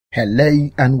Hello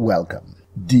and welcome.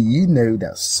 Do you know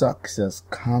that success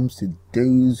comes to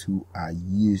those who are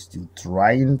used to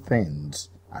trying things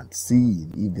and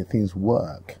seeing if the things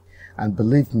work? And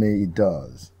believe me, it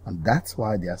does. And that's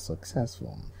why they are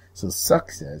successful. So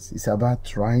success is about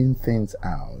trying things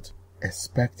out,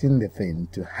 expecting the thing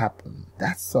to happen.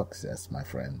 That's success, my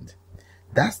friend.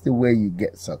 That's the way you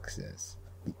get success,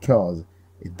 because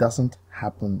it doesn't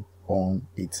happen on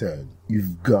its own.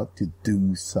 You've got to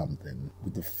do something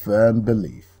with a firm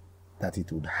belief that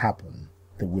it would happen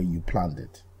the way you planned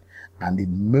it. And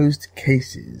in most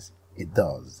cases, it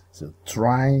does. So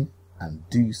try and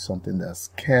do something that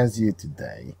scares you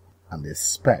today and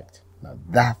expect that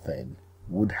that thing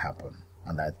would happen.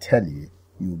 And I tell you,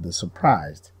 you'll be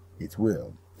surprised it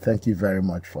will. Thank you very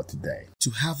much for today.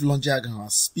 To have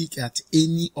Lonjagan speak at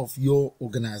any of your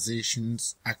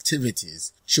organization's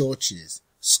activities, churches,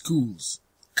 schools,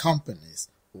 companies,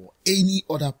 or any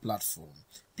other platform,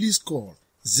 please call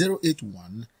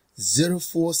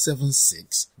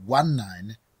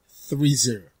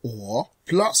 081-0476-1930 or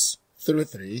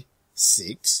 +33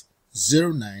 6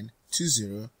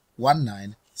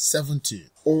 0920-1972,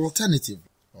 or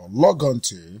alternatively, log on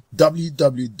to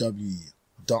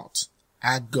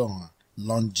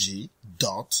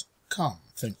www.agonlongi.com.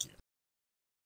 Thank you.